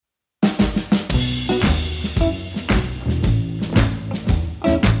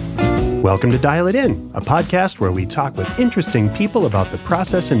Welcome to Dial It In, a podcast where we talk with interesting people about the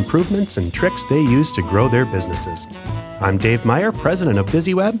process improvements and tricks they use to grow their businesses. I'm Dave Meyer, president of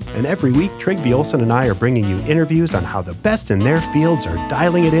BusyWeb, and every week Trygve Olsen and I are bringing you interviews on how the best in their fields are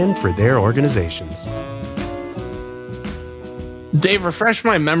dialing it in for their organizations. Dave, refresh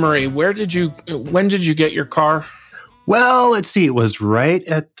my memory. When did you get your car? Well, let's see. It was right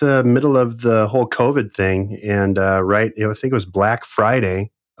at the middle of the whole COVID thing, and I think it was Black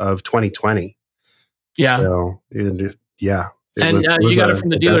Friday of 2020. Yeah. So, yeah. You got it from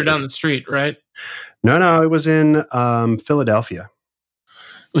the dealer down the street, right? No, it was in Philadelphia.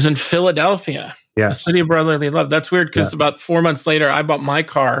 It was in Philadelphia. Yes. The city of brotherly love. That's weird because about 4 months later, I bought my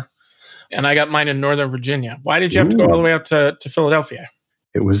car, and I got mine in Northern Virginia. Why did you have to go all the way up to Philadelphia?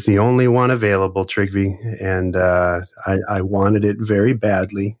 It was the only one available, Trygve, and I wanted it very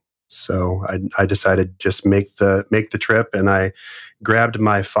badly. So I decided to just make the trip, and I grabbed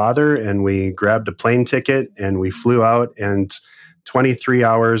my father, and we grabbed a plane ticket, and we flew out, and 23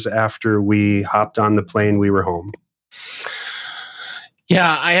 hours after we hopped on the plane, we were home.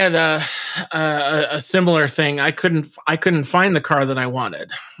 Yeah, I had a similar thing. I couldn't find the car that I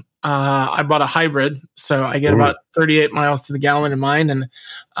wanted. I bought a hybrid, so I get about 38 miles to the gallon in mine, and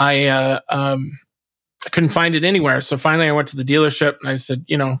I couldn't find it anywhere. So finally, I went to the dealership, and I said,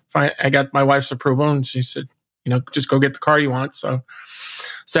 I got my wife's approval, and she said, just go get the car you want. So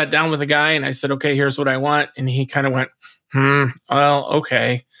sat down with the guy, and I said, okay, here's what I want, and he kind of went, well,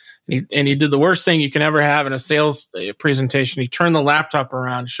 okay. And he did the worst thing you can ever have in a sales presentation. He turned the laptop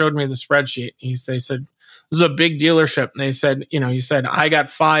around, showed me the spreadsheet. They said, this is a big dealership. And they said, he said, I got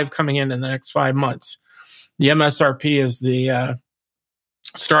 5 coming in the next 5 months. The MSRP is the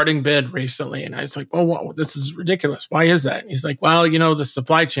starting bid recently. And I was like, oh, this is ridiculous. Why is that? And he's like, well, the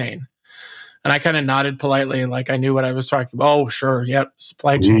supply chain. And I kind of nodded politely, like I knew what I was talking about. Oh, sure. Yep.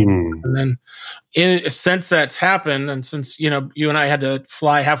 Supply chain. And then since that's happened, and since, you and I had to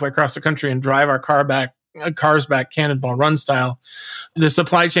fly halfway across the country and drive our cars back Cannonball Run style, the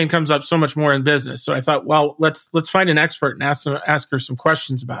supply chain comes up so much more in business. So I thought, well, let's find an expert and ask her some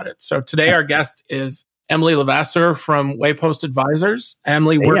questions about it. So today our guest is Emily Levasseur from Waypost Advisors.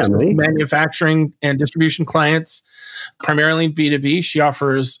 Emily works with manufacturing and distribution clients, primarily B2B. She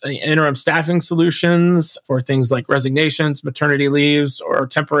offers interim staffing solutions for things like resignations, maternity leaves, or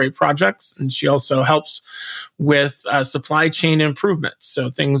temporary projects. And she also helps with supply chain improvements. So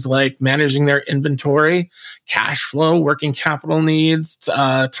things like managing their inventory, cash flow, working capital needs,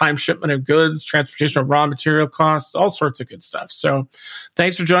 time shipment of goods, transportation of raw material costs, all sorts of good stuff. So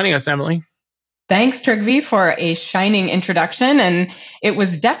thanks for joining us, Emily. Thanks, Trygve, for a shining introduction. And it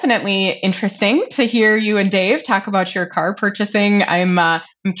was definitely interesting to hear you and Dave talk about your car purchasing. I'm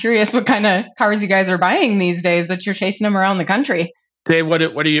curious what kind of cars you guys are buying these days that you're chasing them around the country. Dave, what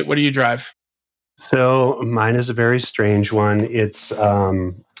do you drive? So mine is a very strange one. It's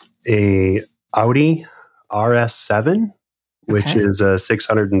a Audi RS7, which is a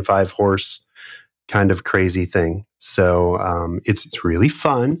 605 horse kind of crazy thing. So it's really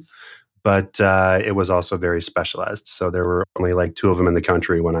fun. But it was also very specialized. So there were only like 2 of them in the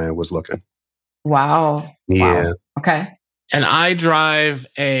country when I was looking. Wow. Yeah. Wow. Okay. And I drive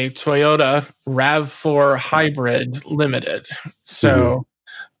a Toyota RAV4 Hybrid Limited. So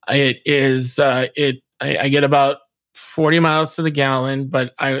it is, I get about 40 miles to the gallon.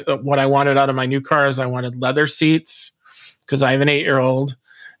 But what I wanted out of my new car is I wanted leather seats because I have an 8-year-old.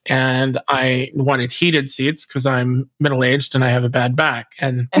 And I wanted heated seats because I'm middle-aged and I have a bad back.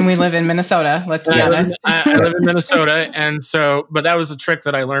 And we live in Minnesota, let's be honest. I live in Minnesota. And so, but that was a trick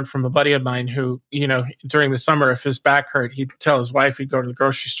that I learned from a buddy of mine who, during the summer, if his back hurt, he'd tell his wife he'd go to the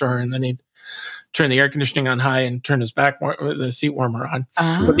grocery store and then he'd turn the air conditioning on high and turn the seat warmer on.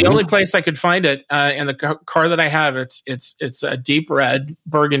 But the only place I could find it, and the car that I have, it's a deep red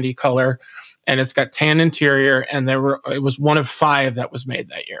burgundy color. And it's got tan interior, and it was one of 5 that was made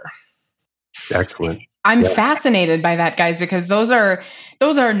that year. Excellent. I'm fascinated by that, guys, because those are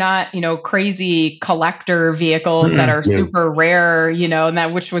not, crazy collector vehicles that are super rare, and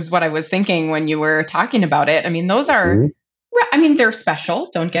that, which was what I was thinking when you were talking about it. I mean, those are, they're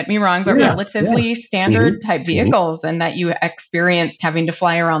special, don't get me wrong, but relatively standard type vehicles, and that you experienced having to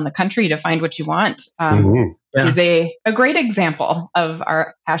fly around the country to find what you want. Is a great example of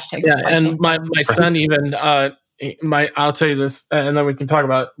our hashtag. Yeah, and my son even, I'll tell you this, and then we can talk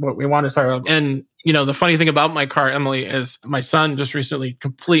about what we want to talk about. And, the funny thing about my car, Emily, is my son just recently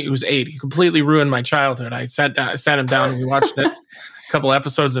who's 8, he completely ruined my childhood. I sat him down and we watched a couple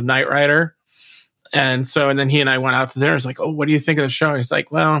episodes of Knight Rider. And then he and I went out to dinner. It's like, oh, what do you think of the show? He's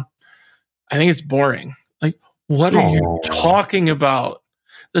like, well, I think it's boring. Like, what are you talking about?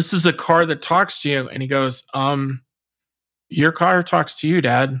 this is a car that talks to you. And he goes, your car talks to you,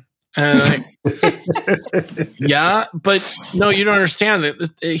 Dad. And yeah, but no, you don't understand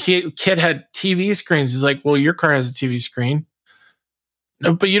that kid had TV screens. He's like, well, your car has a TV screen.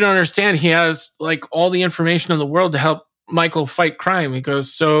 No, but you don't understand. He has like all the information in the world to help Michael fight crime. He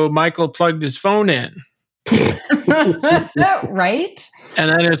goes, so Michael plugged his phone in. Right. And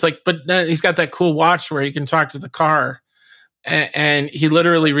then it's like, but then he's got that cool watch where he can talk to the car. And he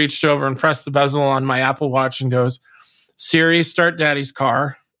literally reached over and pressed the bezel on my Apple Watch and goes, Siri, start Daddy's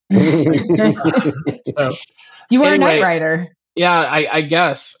car. So, you are a Knight Rider. Yeah, I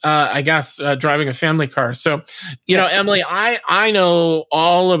guess driving a family car. So, Emily, I know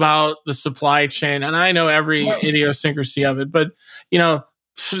all about the supply chain and I know every idiosyncrasy of it. But,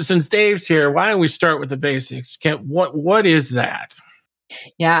 since Dave's here, why don't we start with the basics? What is that?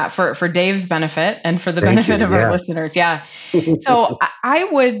 Yeah, for Dave's benefit and for the benefit of our listeners. Yeah. So I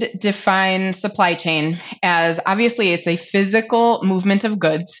would define supply chain as obviously it's a physical movement of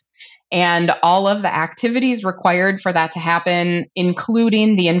goods and all of the activities required for that to happen,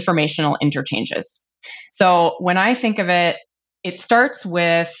 including the informational interchanges. So when I think of it, it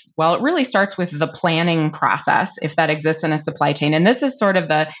really starts with the planning process, if that exists in a supply chain. And this is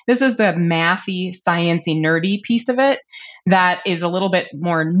the mathy, sciencey, nerdy piece of it that is a little bit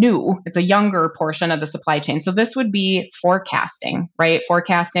more new. It's a younger portion of the supply chain. So this would be forecasting, right?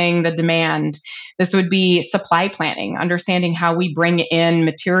 Forecasting the demand. This would be supply planning, understanding how we bring in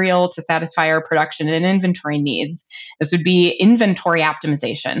material to satisfy our production and inventory needs. This would be inventory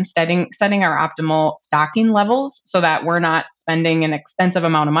optimization, setting our optimal stocking levels so that we're not spending an extensive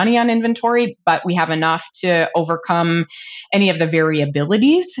amount of money on inventory, but we have enough to overcome any of the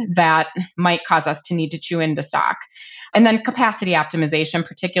variabilities that might cause us to need to chew into stock. And then capacity optimization,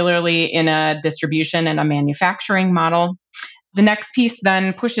 particularly in a distribution and a manufacturing model. The next piece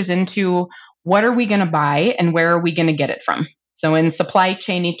then pushes into what are we going to buy and where are we going to get it from? So in supply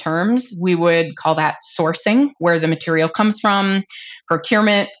chain terms, we would call that sourcing, where the material comes from,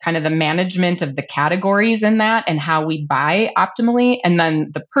 procurement, kind of the management of the categories in that and how we buy optimally, and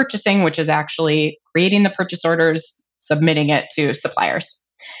then the purchasing, which is actually creating the purchase orders, submitting it to suppliers.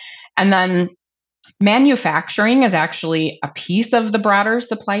 And then manufacturing is actually a piece of the broader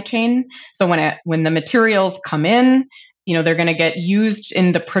supply chain. So when the materials come in, they're going to get used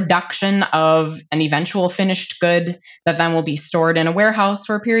in the production of an eventual finished good that then will be stored in a warehouse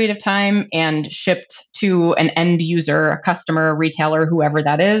for a period of time and shipped to an end user, a customer, a retailer, whoever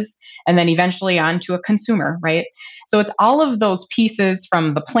that is, and then eventually on to a consumer, right? So it's all of those pieces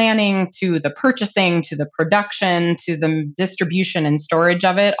from the planning to the purchasing to the production to the distribution and storage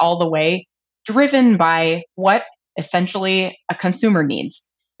of it, all the way driven by what essentially a consumer needs.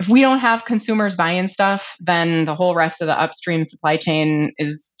 If we don't have consumers buying stuff, then the whole rest of the upstream supply chain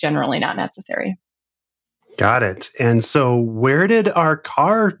is generally not necessary. Got it. And so where did our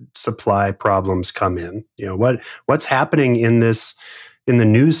car supply problems come in? What's happening in the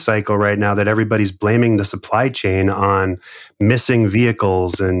news cycle right now that everybody's blaming the supply chain on missing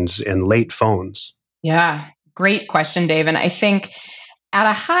vehicles and late phones? Yeah, great question, Dave. And I think at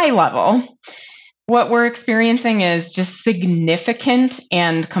a high level, what we're experiencing is just significant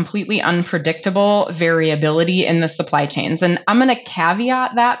and completely unpredictable variability in the supply chains. And I'm going to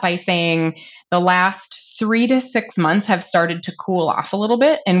caveat that by saying the last 3 to 6 months have started to cool off a little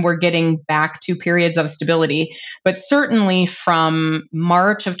bit, and we're getting back to periods of stability. But certainly from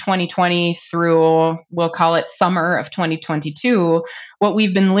March of 2020 through, we'll call it summer of 2022, what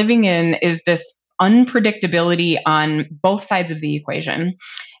we've been living in is this unpredictability on both sides of the equation.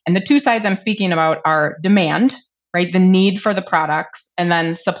 And the two sides I'm speaking about are demand, right? The need for the products, and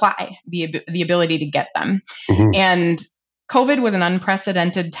then supply, the ability to get them. Mm-hmm. And COVID was an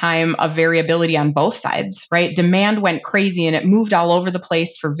unprecedented time of variability on both sides, right? Demand went crazy and it moved all over the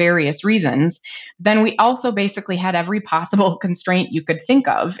place for various reasons. Then we also basically had every possible constraint you could think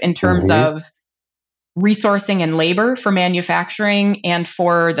of in terms mm-hmm. of resourcing and labor for manufacturing and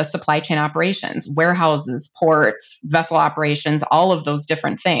for the supply chain operations, warehouses, ports, vessel operations, all of those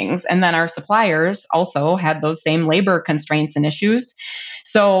different things. And then our suppliers also had those same labor constraints and issues.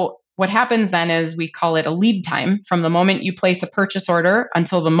 So what happens then is we call it a lead time from the moment you place a purchase order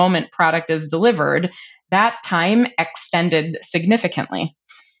until the moment product is delivered. That time extended significantly.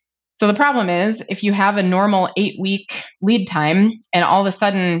 So the problem is if you have a normal 8-week lead time and all of a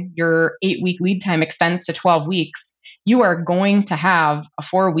sudden your 8-week lead time extends to 12 weeks, you are going to have a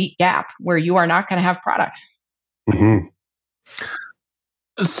 4-week gap where you are not going to have product. Mm-hmm.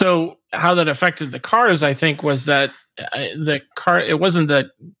 So how that affected the cars, I think, was that it wasn't that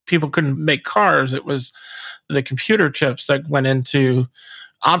people couldn't make cars. It was the computer chips that went into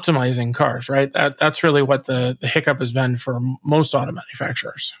optimizing cars, right? That's really what the hiccup has been for most auto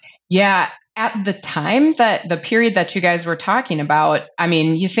manufacturers. Yeah. At the time, that the period that you guys were talking about, I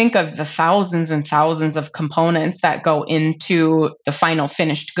mean, you think of the thousands and thousands of components that go into the final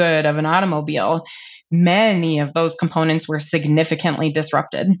finished good of an automobile. Many of those components were significantly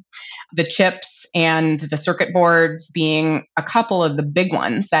disrupted. The chips and the circuit boards being a couple of the big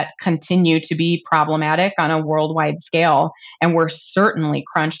ones that continue to be problematic on a worldwide scale, and were certainly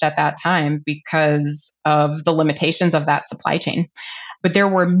crunched at that time because of the limitations of that supply chain. But there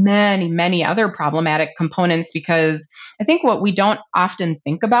were many, many other problematic components, because I think what we don't often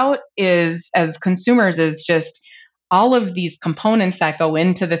think about is, as consumers, is just all of these components that go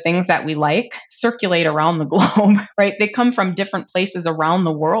into the things that we like circulate around the globe, right? They come from different places around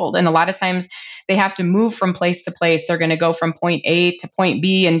the world. And a lot of times they have to move from place to place. They're going to go from point A to point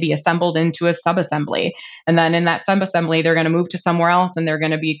B and be assembled into a subassembly. And then in that subassembly, they're going to move to somewhere else and they're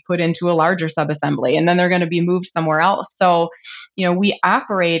going to be put into a larger subassembly. And then they're going to be moved somewhere else. So, we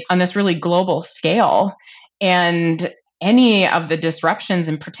operate on this really global scale. And any of the disruptions,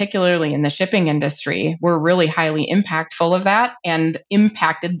 and particularly in the shipping industry, were really highly impactful of that and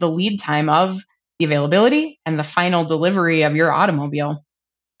impacted the lead time of the availability and the final delivery of your automobile.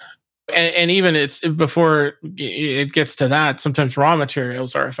 And even it's before it gets to that, sometimes raw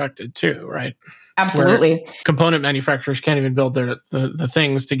materials are affected too, right? Absolutely. Where component manufacturers can't even build the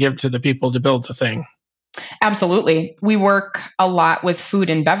things to give to the people to build the thing. Absolutely. We work a lot with food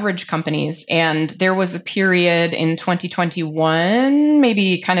and beverage companies, and there was a period in 2021,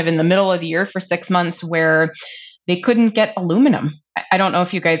 maybe kind of in the middle of the year for 6 months, where they couldn't get aluminum. I don't know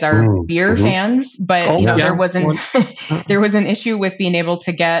if you guys are beer fans, but there was an issue with being able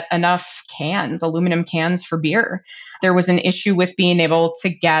to get enough cans, aluminum cans for beer. There was an issue with being able to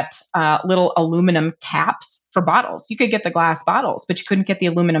get little aluminum caps for bottles. You could get the glass bottles, but you couldn't get the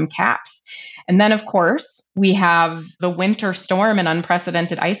aluminum caps. And then, of course, we have the winter storm and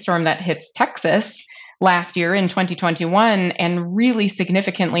unprecedented ice storm that hits Texas last year in 2021 and really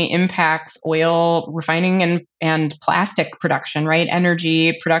significantly impacts oil refining and plastic production, right?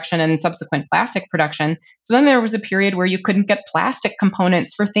 Energy production and subsequent plastic production. So then there was a period where you couldn't get plastic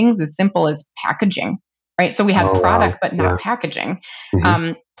components for things as simple as packaging, right? So we had product, but not packaging.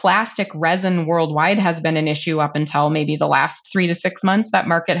 Plastic resin worldwide has been an issue up until maybe the last 3 to 6 months. That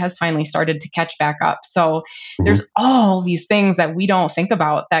market has finally started to catch back up. So there's all these things that we don't think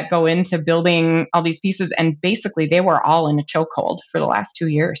about that go into building all these pieces. And basically they were all in a chokehold for the last 2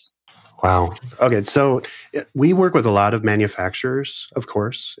 years. Wow. Okay. So we work with a lot of manufacturers, of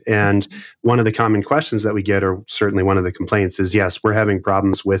course. And one of the common questions that we get, or certainly one of the complaints, is, yes, we're having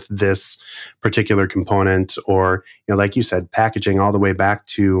problems with this particular component, or, like you said, packaging, all the way back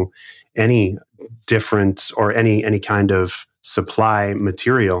to any different or any kind of supply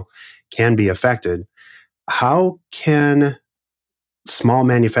material can be affected. How can small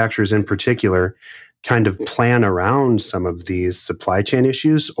manufacturers in particular kind of plan around some of these supply chain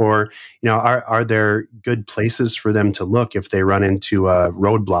issues? Or, are there good places for them to look if they run into a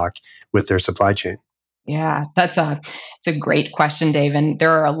roadblock with their supply chain? Yeah, it's a great question, Dave. And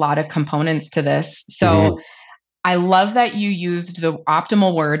there are a lot of components to this. So I love that you used the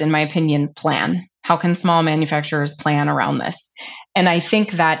optimal word, in my opinion, plan. How can small manufacturers plan around this? And I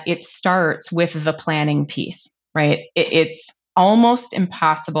think that it starts with the planning piece, right? It's almost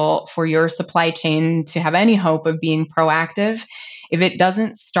impossible for your supply chain to have any hope of being proactive if it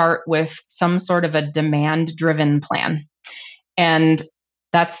doesn't start with some sort of a demand-driven plan. And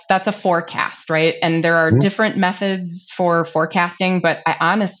that's a forecast, right? And there are different methods for forecasting, but I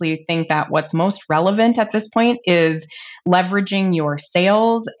honestly think that what's most relevant at this point is leveraging your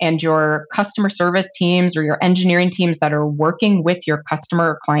sales and your customer service teams or your engineering teams that are working with your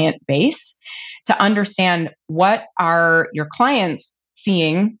customer or client base to understand what are your clients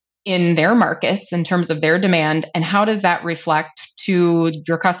seeing in their markets in terms of their demand, and how does that reflect to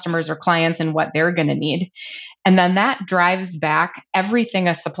your customers or clients and what they're going to need. And then that drives back everything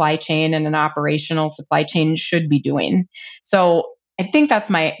a supply chain and an operational supply chain should be doing. So I think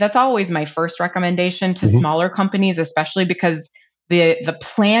that's always my first recommendation to smaller companies, especially because the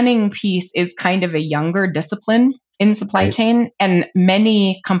planning piece is kind of a younger discipline in supply chain, and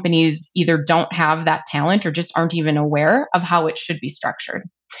many companies either don't have that talent or just aren't even aware of how it should be structured.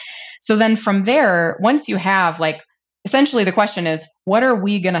 So then from there, once you have, essentially the question is, what are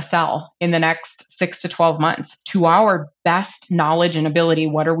we going to sell in the next 6 to 12 months? To our best knowledge and ability,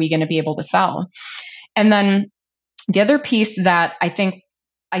 what are we going to be able to sell? And then the other piece that I think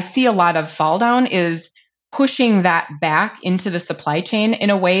I see a lot of fall down is pushing that back into the supply chain in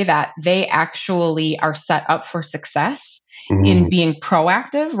a way that they actually are set up for success in being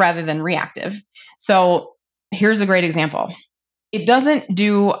proactive rather than reactive. So here's a great example. It doesn't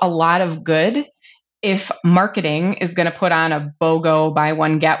do a lot of good if marketing is going to put on a BOGO buy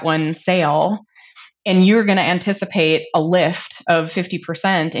one, get one sale, and you're going to anticipate a lift of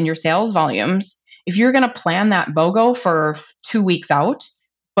 50% in your sales volumes. If you're going to plan that BOGO for 2 weeks out,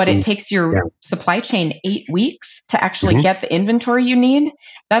 but it takes your supply chain 8 weeks to actually get the inventory you need,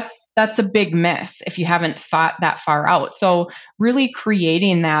 that's a big miss if you haven't thought that far out. So really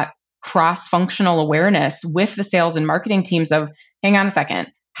creating that cross-functional awareness with the sales and marketing teams of, hang on a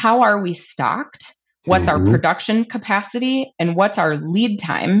second, how are we stocked? What's our production capacity? And what's our lead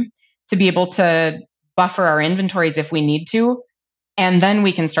time to be able to buffer our inventories if we need to? And then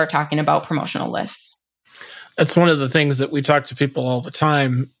we can start talking about promotional lifts. That's one of the things that we talk to people all the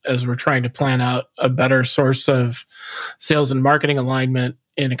time as we're trying to plan out a better source of sales and marketing alignment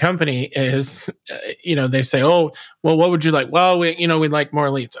in a company is, they say, oh, well, what would you like? Well, we'd like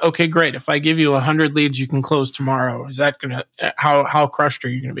more leads. Okay, great. If I give you 100 leads, you can close tomorrow. Is that going to, how crushed are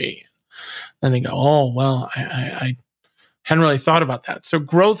you going to be? And they go, oh, well, I hadn't really thought about that. So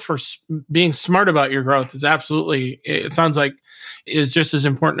growth, for being smart about your growth, is absolutely, it sounds like, is just as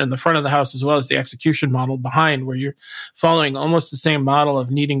important in the front of the house as well as the execution model behind, where you're following almost the same model of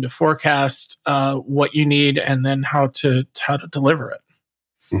needing to forecast what you need and then how to deliver it.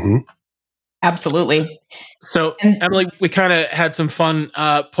 Absolutely. So, Emily, we kind of had some fun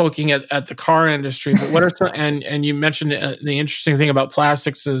poking at the car industry, but what are some, and you mentioned the interesting thing about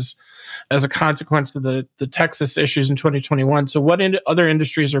plastics is as a consequence of the Texas issues in 2021. So what other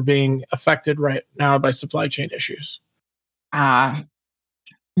industries are being affected right now by supply chain issues?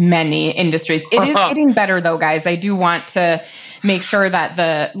 Many industries. It is getting better though, guys. I do want to make sure that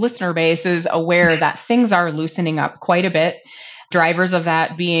the listener base is aware that things are loosening up quite a bit. Drivers of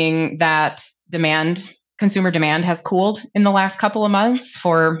that being that consumer demand has cooled in the last couple of months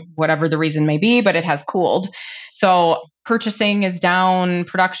for whatever the reason may be, but it has cooled. So purchasing is down,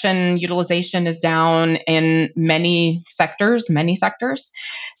 production utilization is down in many sectors.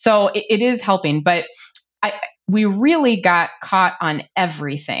 So it is helping, but we really got caught on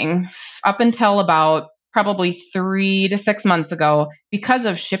everything up until about probably 3 to 6 months ago because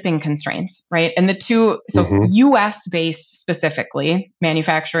of shipping constraints, right? And US based specifically,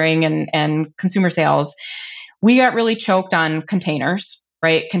 manufacturing and consumer sales, we got really choked on containers,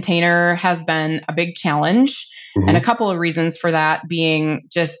 right? Container has been a big challenge. And a couple of reasons for that being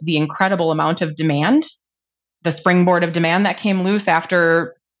just the incredible amount of demand, the springboard of demand that came loose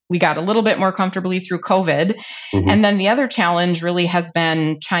after we got a little bit more comfortably through COVID. And then the other challenge really has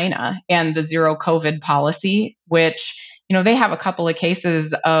been China and the zero COVID policy, which, they have a couple of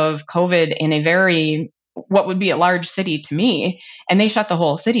cases of COVID in what would be a large city to me, and they shut the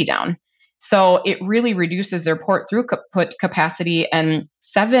whole city down. So it really reduces their port throughput capacity, and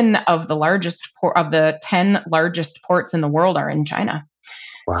 7 of the 10 largest ports in the world are in China.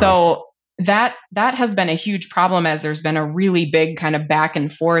 Wow. So that has been a huge problem, as there's been a really big kind of back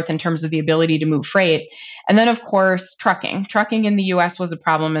and forth in terms of the ability to move freight. And then, of course, trucking in the US was a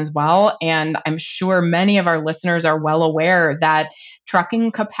problem as well. And I'm sure many of our listeners are well aware that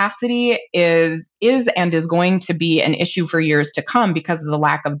trucking capacity is going to be an issue for years to come because of the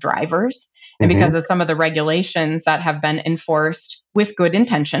lack of drivers and because of some of the regulations that have been enforced with good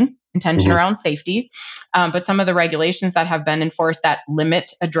intention around safety. But some of the regulations that have been enforced that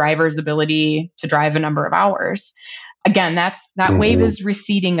limit a driver's ability to drive a number of hours. Again, that wave is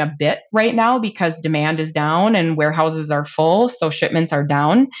receding a bit right now because demand is down and warehouses are full, so shipments are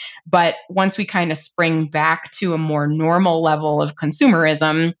down. But once we kind of spring back to a more normal level of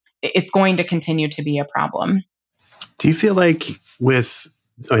consumerism, it's going to continue to be a problem. Do you feel like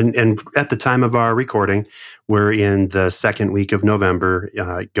and at the time of our recording, we're in the second week of November,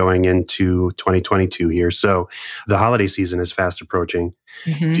 going into 2022 here. So the holiday season is fast approaching.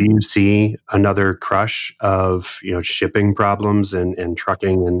 Do you see another crush of, shipping problems and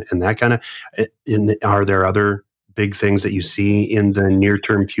trucking and that kind of, are there other big things that you see in the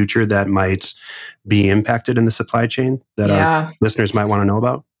near-term future that might be impacted in the supply chain that our listeners might want to know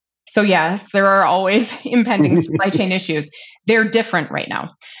about? So yes, there are always impending supply chain issues. They're different right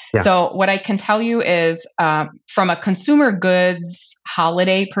now. Yeah. So what I can tell you is from a consumer goods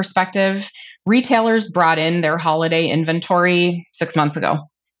holiday perspective, retailers brought in their holiday inventory 6 months ago,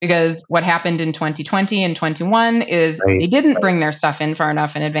 because what happened in 2020 and 21 is they didn't bring their stuff in far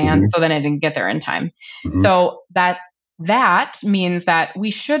enough in advance, so then it didn't get there in time. So that means that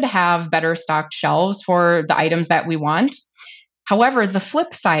we should have better stocked shelves for the items that we want. However, the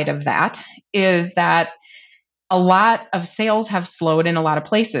flip side of that is that a lot of sales have slowed in a lot of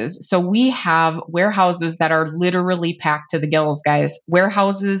places. So we have warehouses that are literally packed to the gills, guys.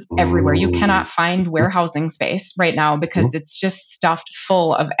 Warehouses everywhere. You cannot find warehousing space right now because it's just stuffed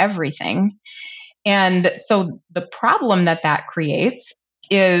full of everything. And so the problem that creates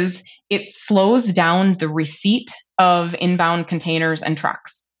is it slows down the receipt of inbound containers and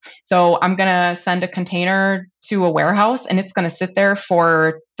trucks. So I'm going to send a container to a warehouse and it's going to sit there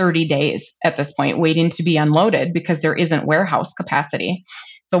for 30 days at this point, waiting to be unloaded because there isn't warehouse capacity.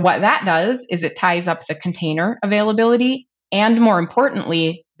 So what that does is it ties up the container availability and, more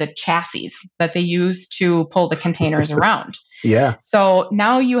importantly, the chassis that they use to pull the containers around. Yeah. So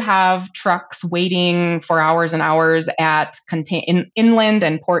now you have trucks waiting for hours and hours at inland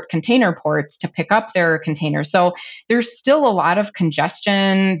and port container ports to pick up their containers. So there's still a lot of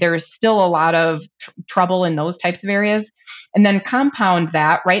congestion. There's still a lot of trouble in those types of areas. And then compound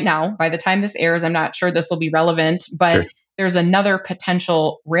that right now, by the time this airs, I'm not sure this will be relevant, but there's another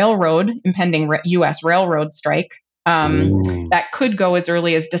potential impending U.S. railroad strike that could go as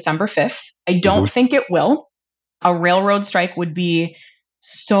early as December 5th. I don't think it will. A railroad strike would be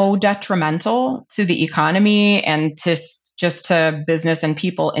so detrimental to the economy and just to business and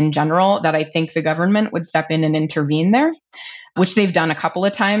people in general that I think the government would step in and intervene there, which they've done a couple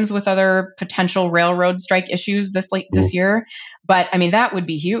of times with other potential railroad strike issues this year. But I mean, that would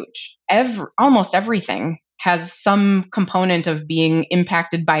be huge. Almost everything has some component of being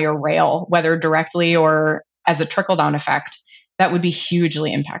impacted by a rail, whether directly or as a trickle-down effect. That would be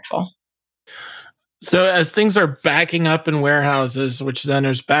hugely impactful. So as things are backing up in warehouses, which then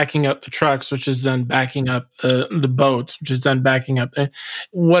is backing up the trucks, which is then backing up the boats, which is then backing up.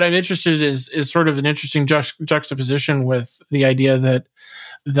 What I'm interested in is sort of an interesting juxtaposition with the idea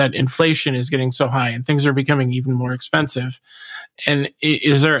that inflation is getting so high and things are becoming even more expensive. And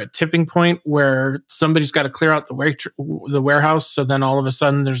is there a tipping point where somebody's got to clear out the warehouse, so then all of a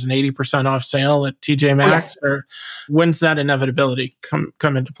sudden there's an 80% off sale at TJ Maxx? Or when's that inevitability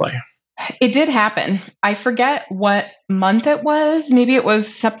come into play? It did happen. I forget what month it was. Maybe it was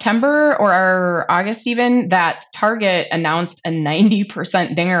September or August even, that Target announced a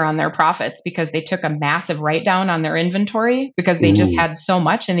 90% dinger on their profits because they took a massive write-down on their inventory because they just had so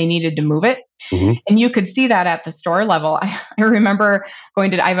much and they needed to move it. And you could see that at the store level. I remember I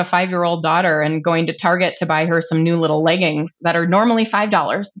have a 5-year-old daughter and going to Target to buy her some new little leggings that are normally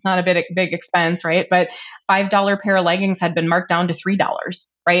 $5. It's not a big expense, right? But $5 pair of leggings had been marked down to $3,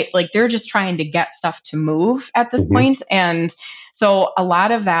 right? Like they're just trying to get stuff to move at this point. And so a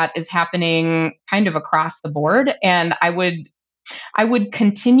lot of that is happening kind of across the board. And I would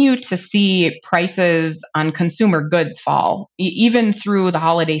continue to see prices on consumer goods fall, even through the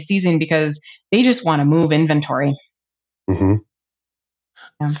holiday season, because they just want to move inventory. Yeah.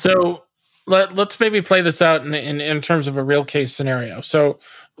 So let's maybe play this out in terms of a real case scenario. So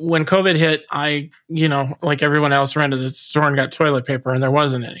when COVID hit, I, like everyone else, ran to the store and got toilet paper, and there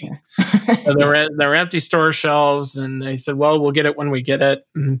wasn't any. So there were empty store shelves, and they said, well, we'll get it when we get it.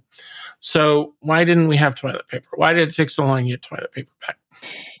 And so why didn't we have toilet paper? Why did it take so long to get toilet paper back?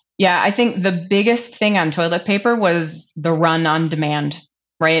 Yeah, I think the biggest thing on toilet paper was the run on demand,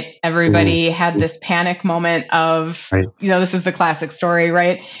 right? Everybody had this panic moment of, this is the classic story,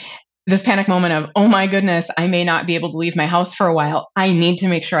 right? This panic moment of, oh my goodness, I may not be able to leave my house for a while. I need to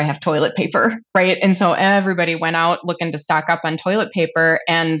make sure I have toilet paper, right? And so everybody went out looking to stock up on toilet paper.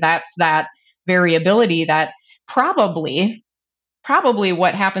 And that's that variability that probably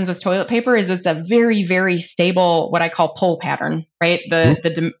what happens with toilet paper is it's a very, very stable, what I call pull pattern, right?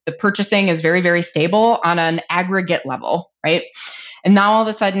 The purchasing is very, very stable on an aggregate level, right? And now all of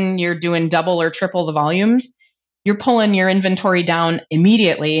a sudden you're doing double or triple the volumes. You're pulling your inventory down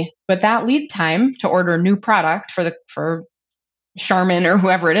immediately, but that lead time to order new product for Charmin or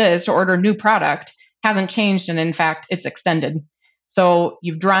whoever it is to order new product hasn't changed. And in fact, it's extended. So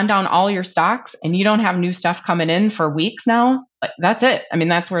you've drawn down all your stocks and you don't have new stuff coming in for weeks now. Like, that's it. I mean,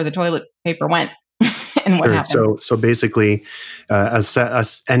 that's where the toilet paper went. And what happened. So basically,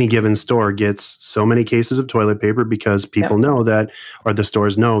 any given store gets so many cases of toilet paper because people know that, or the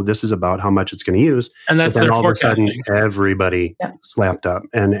stores know this is about how much it's going to use. And that's their forecasting. All of a sudden, everybody slapped up,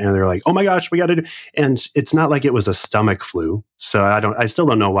 and they're like, "Oh my gosh, we got to do!" And it's not like it was a stomach flu. So I still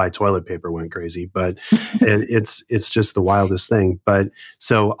don't know why toilet paper went crazy, but it's just the wildest thing. But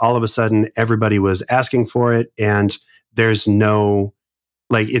so all of a sudden, everybody was asking for it, and there's no.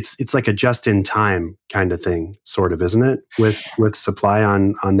 Like it's like a just in time kind of thing, sort of, isn't it? With supply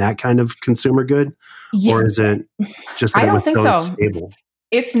on that kind of consumer good, or is it just that I don't think so. Stable?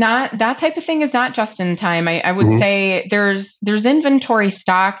 It's not, that type of thing is not just in time. I would say there's inventory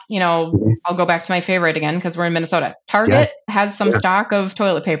stock. I'll go back to my favorite again because we're in Minnesota. Target has some stock of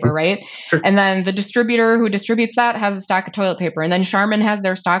toilet paper, right? Sure. And then the distributor who distributes that has a stock of toilet paper. And then Charmin has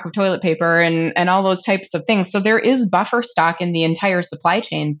their stock of toilet paper and all those types of things. So there is buffer stock in the entire supply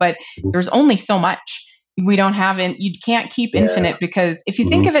chain, but there's only so much. We don't have it. You can't keep infinite, because if you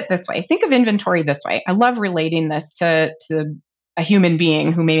think of it this way, think of inventory this way. I love relating this to a human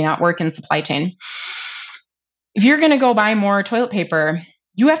being who may not work in supply chain. If you're going to go buy more toilet paper,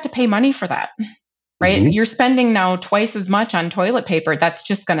 you have to pay money for that, right? You're spending now twice as much on toilet paper. That's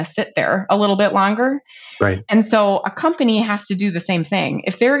just going to sit there a little bit longer. Right. And so a company has to do the same thing.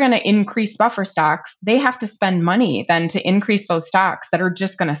 If they're going to increase buffer stocks, they have to spend money then to increase those stocks that are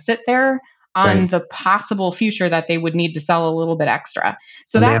just going to sit there on the possible future that they would need to sell a little bit extra.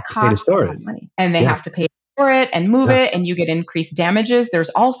 So and that costs a lot of money. And they have to pay for it and move it, and you get increased damages. There's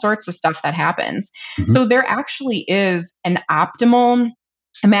all sorts of stuff that happens. So there actually is an optimal,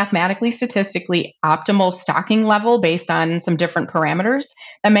 mathematically, statistically optimal stocking level based on some different parameters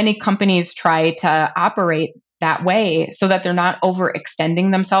that many companies try to operate that way so that they're not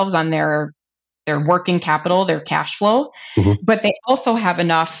overextending themselves on their working capital, their cash flow, but they also have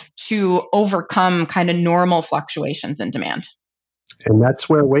enough to overcome kind of normal fluctuations in demand. And that's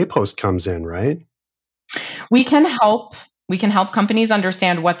where Waypost comes in, right? We can help companies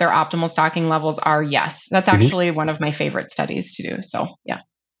understand what their optimal stocking levels are. Yes. That's actually one of my favorite studies to do. So, yeah.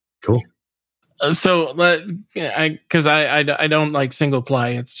 Cool. So, because I don't like single ply,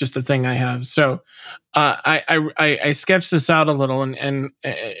 it's just a thing I have. So, I sketched this out a little, and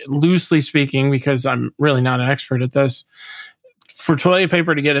loosely speaking, because I'm really not an expert at this, for toilet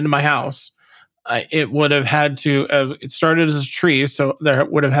paper to get into my house, it would have had to. It started as a tree, so there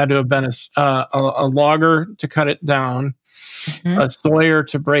would have had to have been a logger to cut it down, a sawyer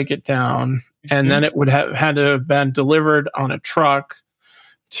to break it down, and then it would have had to have been delivered on a truck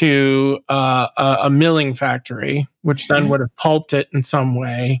to a milling factory, which then would have pulped it in some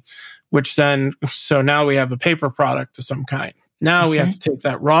way, so now we have a paper product of some kind. Now we have to take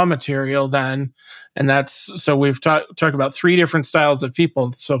that raw material then, and so we've talked about 3 different styles of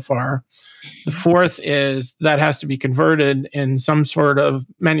people so far. The fourth is that has to be converted in some sort of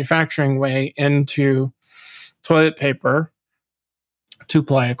manufacturing way into toilet paper,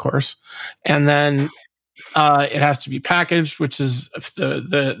 2-ply, of course, and then it has to be packaged, which is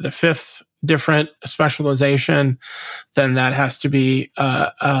the fifth different specialization. Then that has to be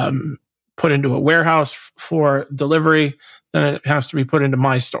put into a warehouse for delivery. Then it has to be put into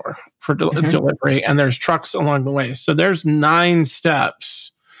my store for delivery. And there's trucks along the way. So there's 9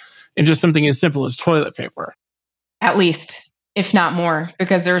 steps in just something as simple as toilet paper. At least, if not more,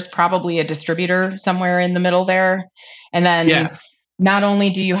 because there's probably a distributor somewhere in the middle there. And then not only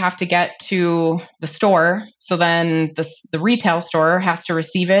do you have to get to the store, so then the retail store has to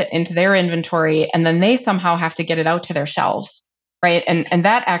receive it into their inventory, and then they somehow have to get it out to their shelves, right? And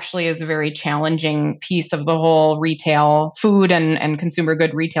that actually is a very challenging piece of the whole retail food and consumer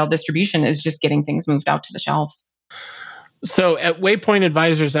good retail distribution, is just getting things moved out to the shelves. So at Waypoint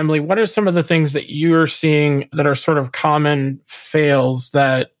Advisors, Emily, what are some of the things that you're seeing that are sort of common fails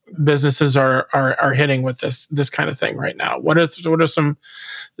that businesses are hitting with this kind of thing right now? What's the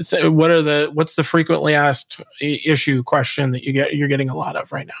frequently asked issue question that you're getting a lot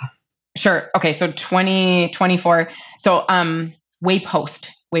of right now? Sure. Okay. So 2024. So Waypost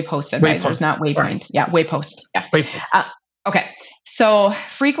Advisors, not Waypoint. Sorry. Yeah. Waypost. Yeah. Waypost. Okay. So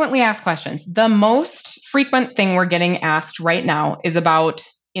frequently asked questions. The most frequent thing we're getting asked right now is about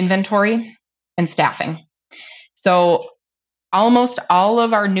inventory and staffing. So almost all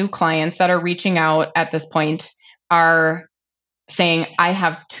of our new clients that are reaching out at this point are saying, I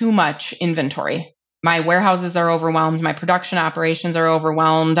have too much inventory. My warehouses are overwhelmed. My production operations are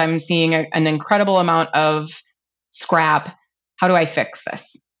overwhelmed. I'm seeing an incredible amount of scrap. How do I fix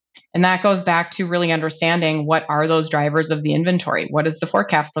this? And that goes back to really understanding, what are those drivers of the inventory? What does the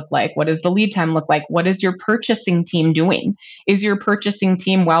forecast look like? What does the lead time look like? What is your purchasing team doing? Is your purchasing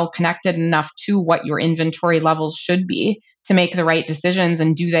team well connected enough to what your inventory levels should be to make the right decisions?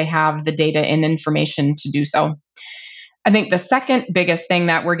 And do they have the data and information to do so? I think the second biggest thing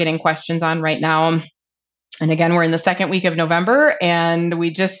that we're getting questions on right now, and again, we're in the second week of November, and we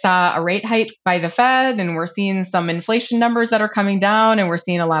just saw a rate hike by the Fed, and we're seeing some inflation numbers that are coming down, and we're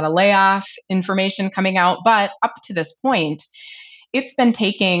seeing a lot of layoff information coming out. But up to this point, it's been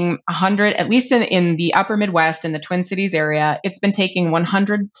taking 100, at least in the upper Midwest and the Twin Cities area, it's been taking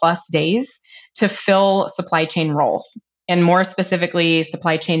 100 plus days to fill supply chain roles. and more specifically,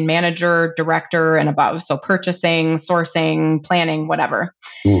 supply chain manager, director, and above. So purchasing, sourcing, planning, whatever.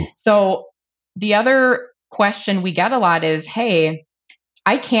 So the other question we get a lot is, hey,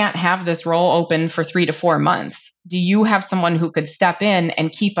 I can't have this role open for 3 to 4 months. Do you have someone who could step in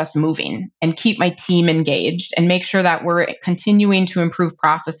and keep us moving and keep my team engaged and make sure that we're continuing to improve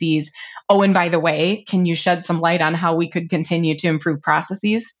processes? Oh, and by the way, can you shed some light on how we could continue to improve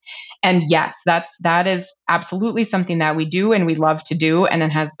processes? And yes, that is absolutely something that we do and we love to do. And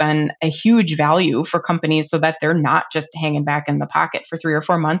it has been a huge value for companies so that they're not just hanging back in the pocket for 3 or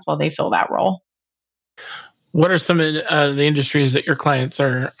 4 months while they fill that role. What are some of the industries that your clients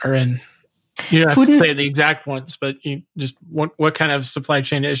are in? You don't have to say the exact ones, but you just what kind of supply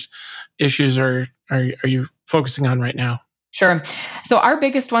chain issues are you focusing on right now? Sure. So our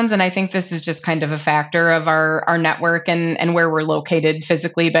biggest ones, and I think this is just kind of a factor of our network and where we're located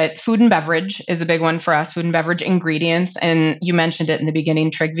physically, but food and beverage is a big one for us, food and beverage ingredients. And you mentioned it in the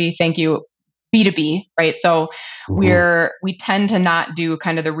beginning, Trygve. Thank you. B2B, right? So we tend to not do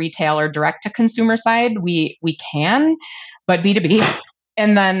kind of the retail or direct to consumer side. We can, but B2B.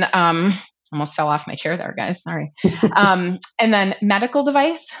 And then almost fell off my chair there, guys. Sorry. And then medical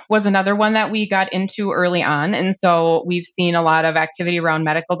device was another one that we got into early on. And so we've seen a lot of activity around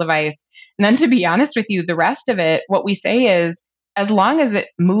medical device. And then to be honest with you, the rest of it, what we say is, as long as it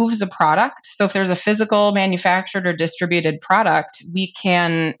moves a product, so if there's a physical manufactured or distributed product, we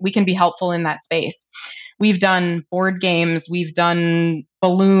can be helpful in that space. We've done board games, we've done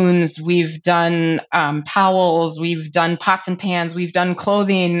balloons, we've done towels, we've done pots and pans, we've done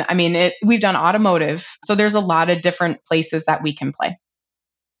clothing. I mean, we've done automotive. So there's a lot of different places that we can play.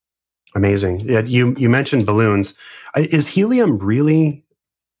 Amazing. Yeah, you mentioned balloons. Is helium really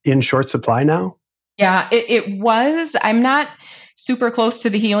in short supply now? Yeah, it was. I'm not super close to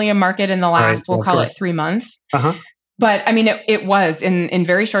the helium market in the last, we'll call it 3 months. But I mean, it was in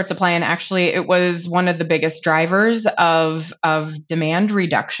very short supply. And actually, it was one of the biggest drivers of demand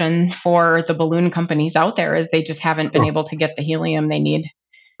reduction for the balloon companies out there, as they just haven't been able to get the helium they need.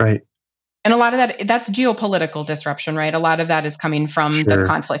 Right. And a lot of that's geopolitical disruption, right? A lot of that is coming from the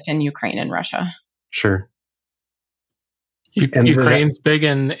conflict in Ukraine and Russia. Sure. Ukraine's big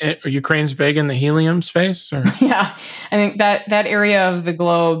in the helium space, or? Yeah, I think that area of the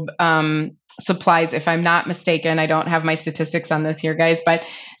globe supplies, if I'm not mistaken, I don't have my statistics on this here, guys, but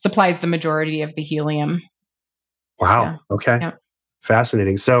supplies the majority of the helium. Wow. Yeah. Okay. Yeah.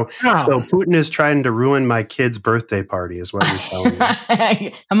 Fascinating. So Putin is trying to ruin my kid's birthday party, is what you're telling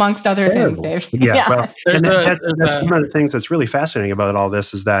me. Amongst other things, Dave. Yeah. Well, that's one of the things that's really fascinating about all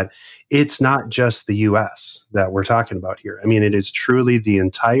this is that it's not just the U.S. that we're talking about here. I mean, it is truly the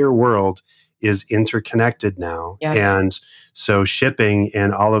entire world is interconnected now. Yes. And so shipping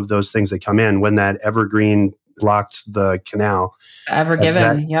and all of those things that come in, when that Evergreen blocked the canal. Ever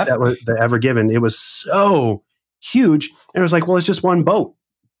Given, that was the Ever Given. It was so huge. And it was like, well, it's just one boat.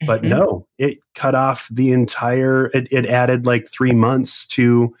 But no, it cut off the entire, it added like 3 months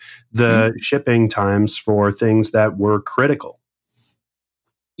to the shipping times for things that were critical.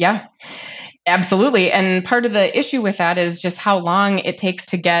 Yeah, absolutely. And part of the issue with that is just how long it takes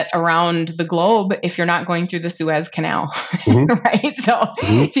to get around the globe if you're not going through the Suez Canal, right? So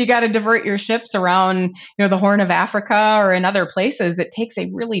if you got to divert your ships around, the Horn of Africa or in other places, it takes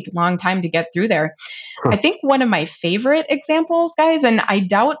a really long time to get through there. I think one of my favorite examples, guys, and I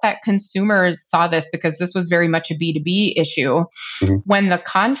doubt that consumers saw this because this was very much a B2B issue, when the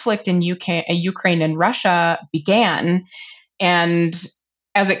conflict in Ukraine and Russia began, and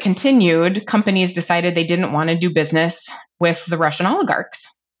as it continued, companies decided they didn't want to do business with the Russian oligarchs,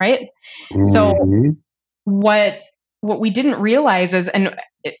 right? So what we didn't realize is, and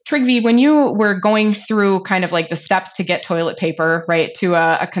Trygve, when you were going through kind of like the steps to get toilet paper, right, to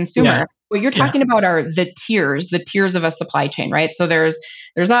a consumer, what you're talking about are the tiers of a supply chain, right? So there's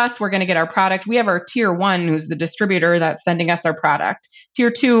us, we're going to get our product. We have our tier 1, who's the distributor that's sending us our product. Tier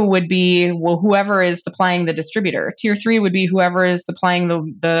 2 would be, whoever is supplying the distributor. Tier 3 would be whoever is supplying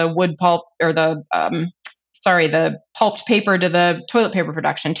the wood pulp or the pulped paper to the toilet paper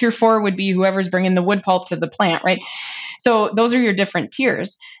production. Tier 4 would be whoever's bringing the wood pulp to the plant, right? So those are your different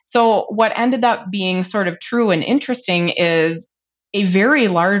tiers. So what ended up being sort of true and interesting is a very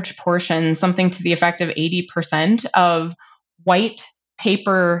large portion, something to the effect of 80% of white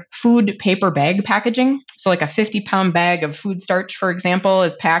food paper bag packaging. So like a 50-pound bag of food starch, for example,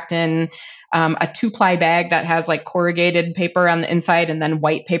 is packed in a 2-ply bag that has like corrugated paper on the inside and then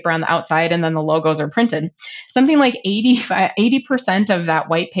white paper on the outside, and then the logos are printed. Something like 80% of that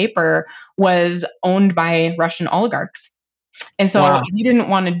white paper was owned by Russian oligarchs. And so if you didn't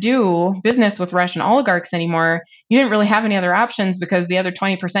want to do business with Russian oligarchs anymore, you didn't really have any other options because the other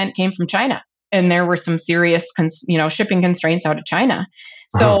 20% came from China. And there were some serious, shipping constraints out of China.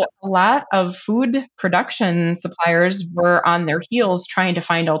 So a lot of food production suppliers were on their heels trying to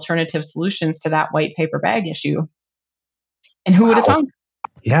find alternative solutions to that white paper bag issue. And who would have thunk?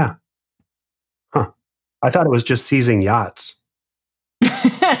 Yeah. Huh. I thought it was just seizing yachts.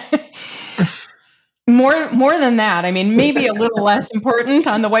 More than that. I mean, maybe a little less important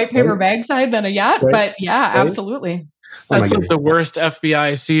on the white paper bag side than a yacht, but yeah, absolutely. That's like the worst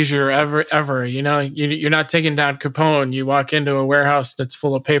FBI seizure ever. You're not taking down Capone. You walk into a warehouse that's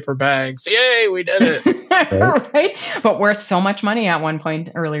full of paper bags. Yay, we did it. Right? But worth so much money at one point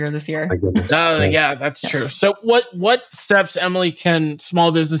earlier this year. Yeah, that's true. So what steps, Emily, can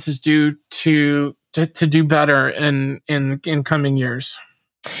small businesses do to do better in coming years?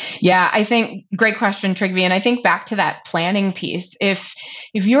 Yeah, I think great question, Trygve. And I think back to that planning piece. If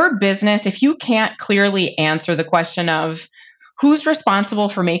your business, if you can't clearly answer the question of who's responsible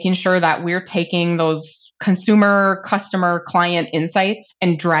for making sure that we're taking those consumer, customer, client insights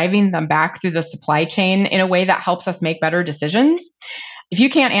and driving them back through the supply chain in a way that helps us make better decisions, if you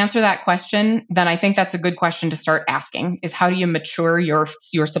can't answer that question, then I think that's a good question to start asking is how do you mature your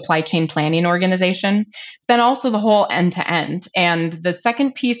supply chain planning organization? Then also the whole end to end. And the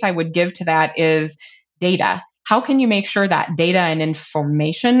second piece I would give to that is data. How can you make sure that data and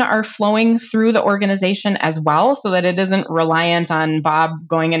information are flowing through the organization as well so that it isn't reliant on Bob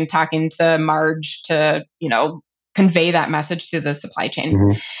going and talking to Marge to, convey that message to the supply chain?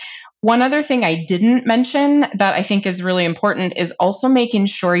 Mm-hmm. One other thing I didn't mention that I think is really important is also making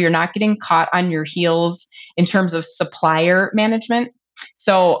sure you're not getting caught on your heels in terms of supplier management.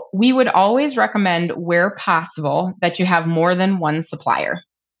 So we would always recommend, where possible, that you have more than one supplier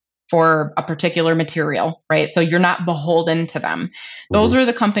for a particular material, right? So you're not beholden to them. Mm-hmm. Those are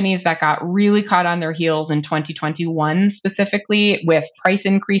the companies that got really caught on their heels in 2021, specifically with price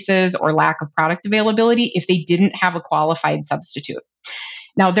increases or lack of product availability if they didn't have a qualified substitute.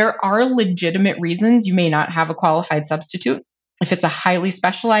 Now, there are legitimate reasons you may not have a qualified substitute. If it's a highly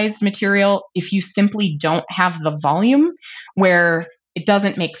specialized material, if you simply don't have the volume where it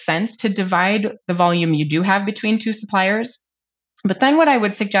doesn't make sense to divide the volume you do have between two suppliers. But then what I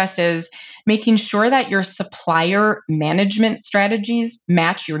would suggest is making sure that your supplier management strategies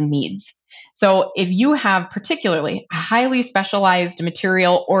match your needs. So if you have particularly a highly specialized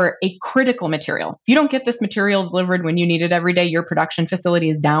material or a critical material, if you don't get this material delivered when you need it every day, your production facility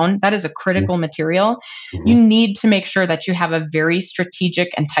is down, that is a critical material. Mm-hmm. You need to make sure that you have a very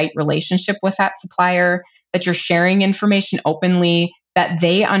strategic and tight relationship with that supplier, that you're sharing information openly, that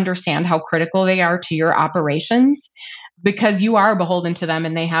they understand how critical they are to your operations, because you are beholden to them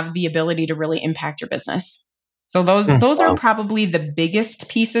and they have the ability to really impact your business. So those are probably the biggest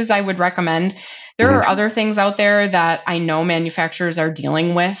pieces I would recommend. There are other things out there that I know manufacturers are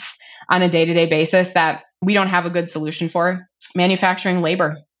dealing with on a day-to-day basis that we don't have a good solution for. Manufacturing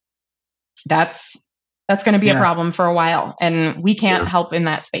labor. That's going to be a problem for a while, and we can't help in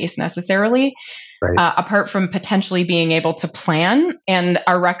that space necessarily. Right. Apart from potentially being able to plan. And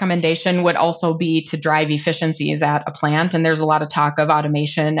our recommendation would also be to drive efficiencies at a plant. And there's a lot of talk of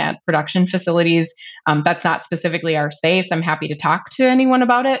automation at production facilities. That's not specifically our space. I'm happy to talk to anyone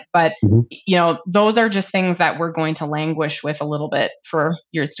about it. But, those are just things that we're going to languish with a little bit for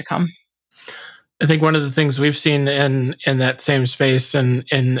years to come. I think one of the things we've seen in that same space and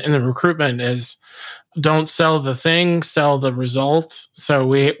in the recruitment is don't sell the thing, sell the results. So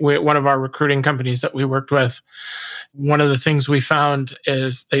we one of our recruiting companies that we worked with, one of the things we found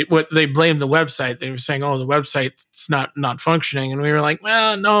is they blamed the website. They were saying, "Oh, the website's not functioning," and we were like,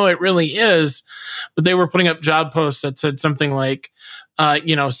 "Well, no, it really is." But they were putting up job posts that said something like,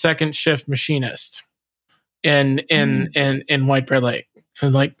 second shift machinist in White Bear Lake. It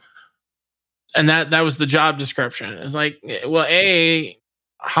was like, and that was the job description. It's like, well,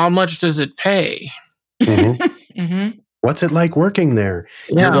 how much does it pay? Mm-hmm. Mm-hmm. What's it like working there?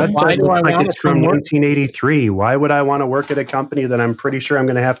 Yeah, your website looks like it's from 1983. Why would I want to work at a company that I'm pretty sure I'm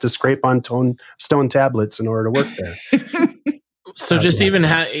going to have to scrape on stone tablets in order to work there? So just even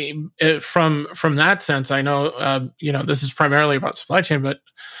from that sense, I know this is primarily about supply chain, but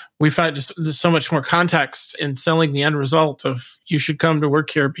we find just there's so much more context in selling the end result of you should come to work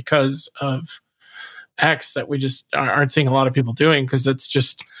here because of X that we just aren't seeing a lot of people doing, because it's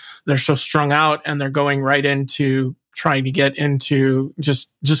just they're so strung out and they're going right into trying to get into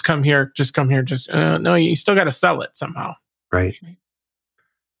just come here. No, you still got to sell it somehow. Right.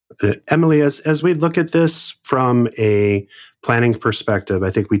 Emily, as we look at this from a planning perspective, I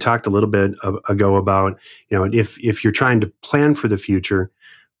think we talked a little bit ago about, if you're trying to plan for the future,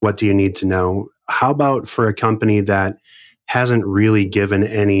 what do you need to know? How about for a company that hasn't really given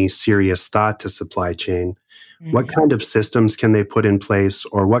any serious thought to supply chain? What kind of systems can they put in place,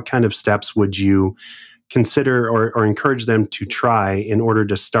 or what kind of steps would you consider or encourage them to try in order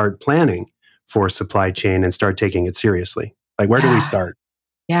to start planning for supply chain and start taking it seriously? Like, where do we start?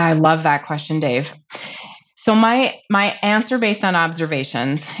 Yeah, I love that question, Dave. So my answer based on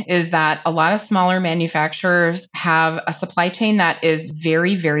observations is that a lot of smaller manufacturers have a supply chain that is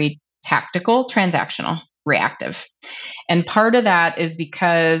very, very tactical, transactional, reactive. And part of that is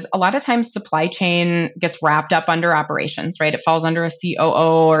because a lot of times supply chain gets wrapped up under operations, right? It falls under a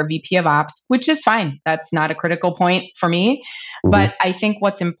COO or VP of ops, which is fine. That's not a critical point for me. But I think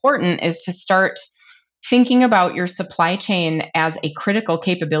what's important is to start thinking about your supply chain as a critical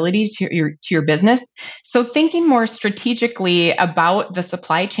capability to your business. So thinking more strategically about the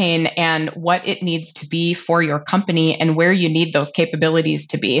supply chain and what it needs to be for your company and where you need those capabilities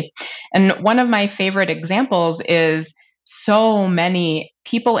to be. And one of my favorite examples is so many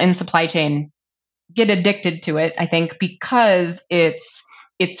people in supply chain get addicted to it, I think, because it's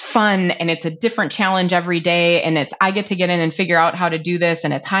fun and it's a different challenge every day, and I get to get in and figure out how to do this,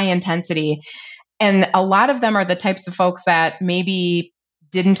 and it's high intensity. And a lot of them are the types of folks that maybe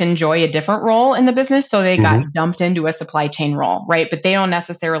didn't enjoy a different role in the business, so they got dumped into a supply chain role, right? But they don't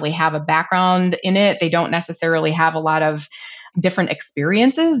necessarily have a background in it. They don't necessarily have a lot of different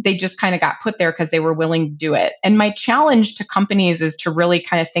experiences. They just kind of got put there because they were willing to do it. And my challenge to companies is to really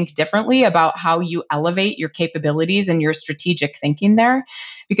kind of think differently about how you elevate your capabilities and your strategic thinking there,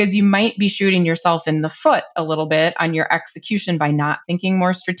 because you might be shooting yourself in the foot a little bit on your execution by not thinking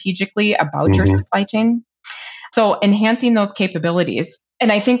more strategically about your supply chain. So enhancing those capabilities.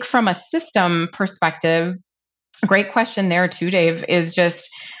 And I think from a system perspective, great question there too, Dave, is just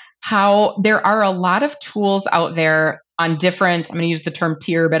how there are a lot of tools out there on different, I'm going to use the term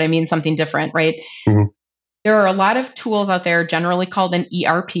tier, but I mean something different, right? There are a lot of tools out there, generally called an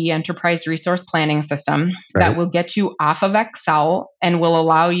ERP, Enterprise Resource Planning System, that will get you off of Excel and will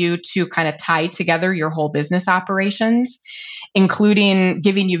allow you to kind of tie together your whole business operations, including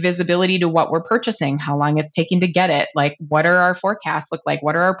giving you visibility to what we're purchasing, how long it's taking to get it, like what are our forecasts look like,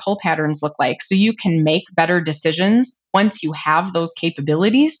 what are our pull patterns look like, so you can make better decisions once you have those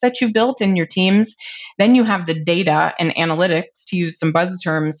capabilities that you've built in your teams. Then you have the data and analytics, to use some buzz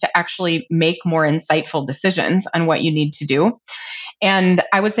terms, to actually make more insightful decisions on what you need to do. And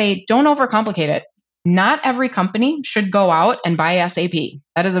I would say don't overcomplicate it. Not every company should go out and buy SAP.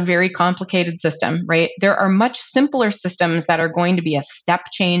 That is a very complicated system, right? There are much simpler systems that are going to be a step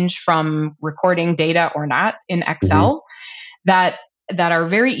change from recording data or not in Excel that are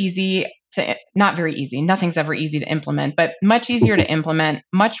very easy to, not very easy, nothing's ever easy to implement, but much easier to implement,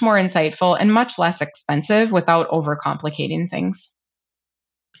 much more insightful, and much less expensive without overcomplicating things.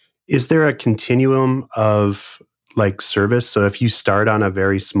 Is there a continuum of like service? So if you start on a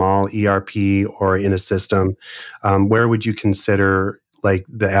very small ERP or in a system, where would you consider like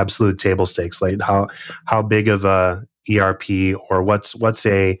the absolute table stakes? Like how big of a ERP, or what's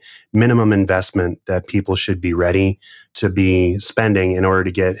a minimum investment that people should be ready to be spending in order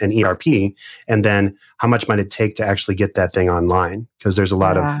to get an ERP? And then how much might it take to actually get that thing online? Because there's a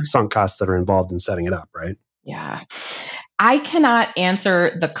lot of sunk costs that are involved in setting it up, right? Yeah. I cannot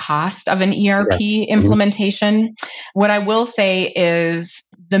answer the cost of an ERP implementation. What I will say is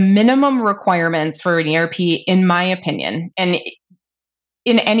the minimum requirements for an ERP, in my opinion, and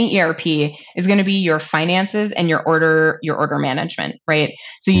in any ERP, is going to be your finances and your order management, right?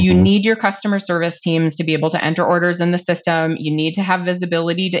 So you need your customer service teams to be able to enter orders in the system. You need to have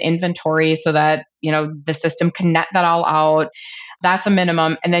visibility to inventory so that, the system can net that all out. That's a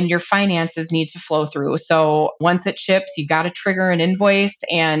minimum. And then your finances need to flow through. So once it ships, you got to trigger an invoice,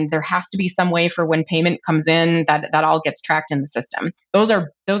 and there has to be some way for when payment comes in that all gets tracked in the system. Those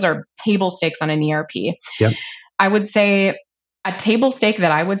are table stakes on an ERP. Yep. I would say a table stake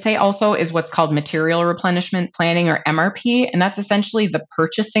that I would say also is what's called material replenishment planning, or MRP. And that's essentially the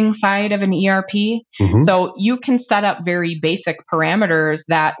purchasing side of an ERP. So you can set up very basic parameters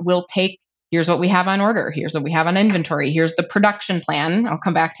that will take, here's what we have on order, here's what we have on inventory, here's the production plan. I'll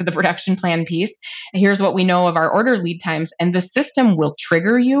come back to the production plan piece. And here's what we know of our order lead times. And the system will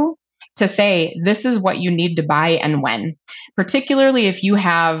trigger you to say, this is what you need to buy and when. Particularly if you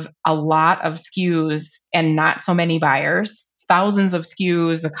have a lot of SKUs and not so many buyers, thousands of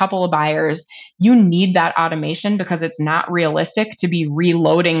SKUs, a couple of buyers, you need that automation, because it's not realistic to be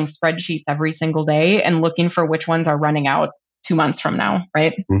reloading spreadsheets every single day and looking for which ones are running out. 2 months from now,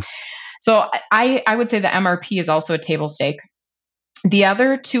 right? Mm-hmm. So I would say the MRP is also a table stake. The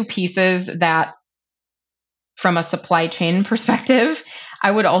other two pieces that, from a supply chain perspective,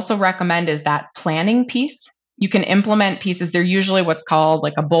 I would also recommend is that planning piece. You can implement pieces. They're usually what's called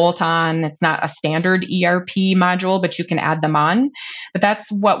like a bolt-on. It's not a standard ERP module, but you can add them on. But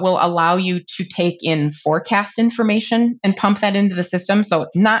that's what will allow you to take in forecast information and pump that into the system. So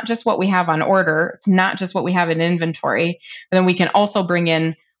it's not just what we have on order. It's not just what we have in inventory. But then we can also bring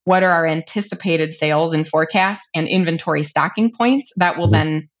in what are our anticipated sales and forecasts and inventory stocking points that will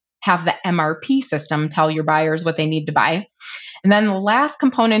then have the MRP system tell your buyers what they need to buy. And then the last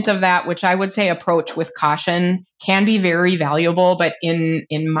component of that, which I would say approach with caution, can be very valuable. But in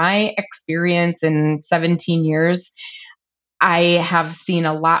my experience in 17 years, I have seen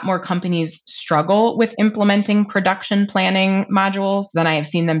a lot more companies struggle with implementing production planning modules than I have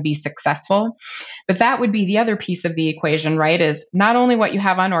seen them be successful. But that would be the other piece of the equation, right? Is not only what you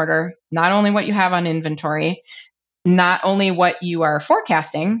have on order, not only what you have on inventory, not only what you are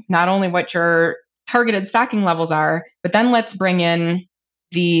forecasting, not only what your targeted stocking levels are, but then let's bring in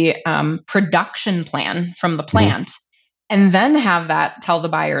the production plan from the plant and then have that tell the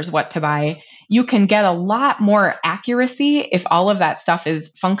buyers what to buy. You can get a lot more accuracy if all of that stuff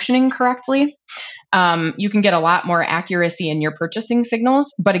is functioning correctly. You can get a lot more accuracy in your purchasing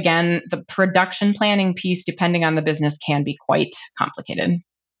signals. But again, the production planning piece, depending on the business, can be quite complicated.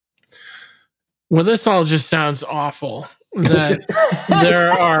 Well, this all just sounds awful, that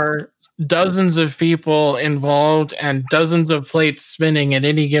there are dozens of people involved and dozens of plates spinning at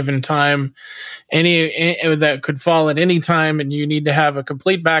any given time, any that could fall at any time, and you need to have a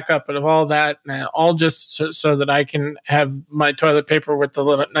complete backup of all that, all just so that I can have my toilet paper with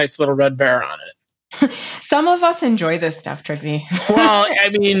the nice little red bear on it. Some of us enjoy this stuff, Trygve. Well, I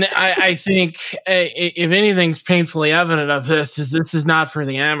mean, I think if anything's painfully evident of this is not for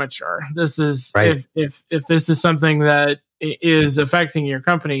the amateur. This is right. If this is something that is affecting your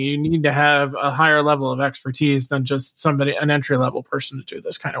company, you need to have a higher level of expertise than just an entry level person to do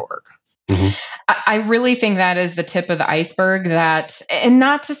this kind of work. Mm-hmm. I really think that is the tip of the iceberg. And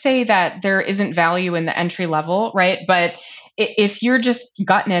not to say that there isn't value in the entry level, right? But if you're just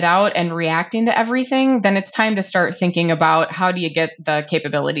gutting it out and reacting to everything, then it's time to start thinking about how do you get the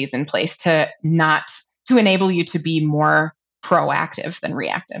capabilities in place to enable you to be more proactive than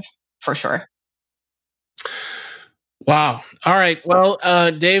reactive, for sure. Wow. All right. Well,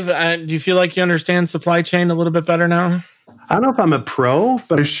 Dave, do you feel like you understand supply chain a little bit better now? I don't know if I'm a pro,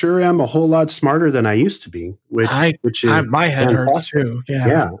 but I sure am a whole lot smarter than I used to be. Which is my head hurts too.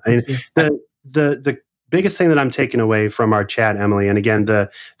 Yeah. The biggest thing that I'm taking away from our chat, Emily, and again,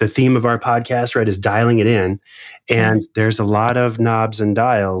 the theme of our podcast, right, is dialing it in. And there's a lot of knobs and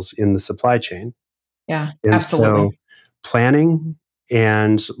dials in the supply chain. Yeah, and absolutely. So planning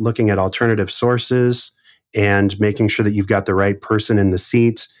and looking at alternative sources and making sure that you've got the right person in the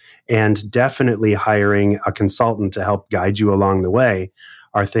seat and definitely hiring a consultant to help guide you along the way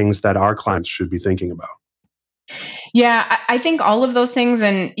are things that our clients should be thinking about. Yeah, I think all of those things,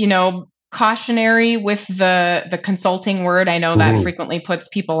 and, cautionary with the consulting word. I know that frequently puts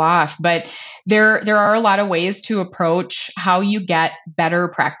people off, but there are a lot of ways to approach how you get better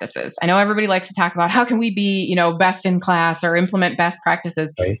practices. I know everybody likes to talk about how can we be, best in class or implement best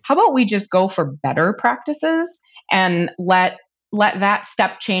practices. Right. How about we just go for better practices and let that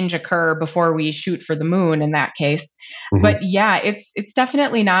step change occur before we shoot for the moon in that case. Mm-hmm. But yeah, it's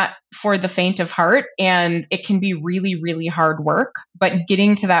definitely not for the faint of heart, and it can be really, really hard work. But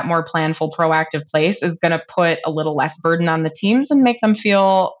getting to that more planful, proactive place is going to put a little less burden on the teams and make them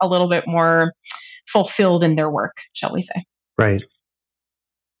feel a little bit more fulfilled in their work, shall we say. Right.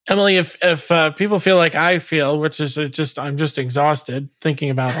 Emily, if people feel like I feel, which is I'm just exhausted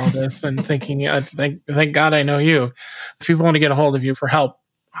thinking about all this and thinking, thank God I know you. If people want to get a hold of you for help,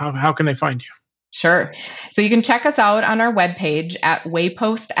 how can they find you? Sure. So you can check us out on our webpage at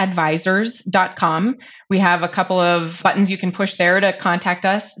waypostadvisors.com. We have a couple of buttons you can push there to contact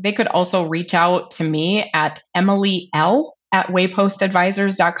us. They could also reach out to me at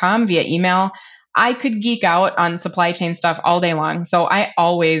emilyl@waypostadvisors.com via email. I could geek out on supply chain stuff all day long. So I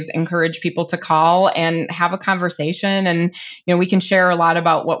always encourage people to call and have a conversation. And, we can share a lot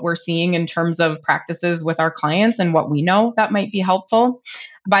about what we're seeing in terms of practices with our clients and what we know that might be helpful.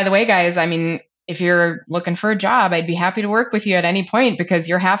 By the way, guys, if you're looking for a job, I'd be happy to work with you at any point because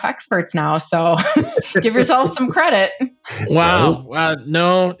you're half experts now. So give yourself some credit. Wow.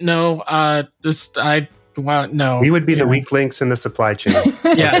 No. We would be the weak links in the supply chain.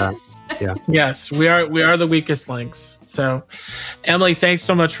 Yeah. Yeah. Yes, we are the weakest links. So, Emily, thanks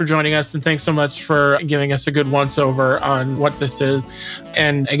so much for joining us, and thanks so much for giving us a good once over on what this is.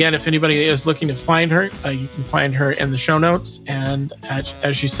 And again, if anybody is looking to find her, you can find her in the show notes and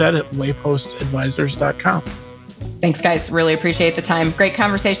as you said, at waypostadvisors.com. Thanks, guys. Really appreciate the time. Great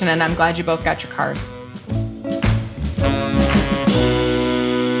conversation, and I'm glad you both got your cars.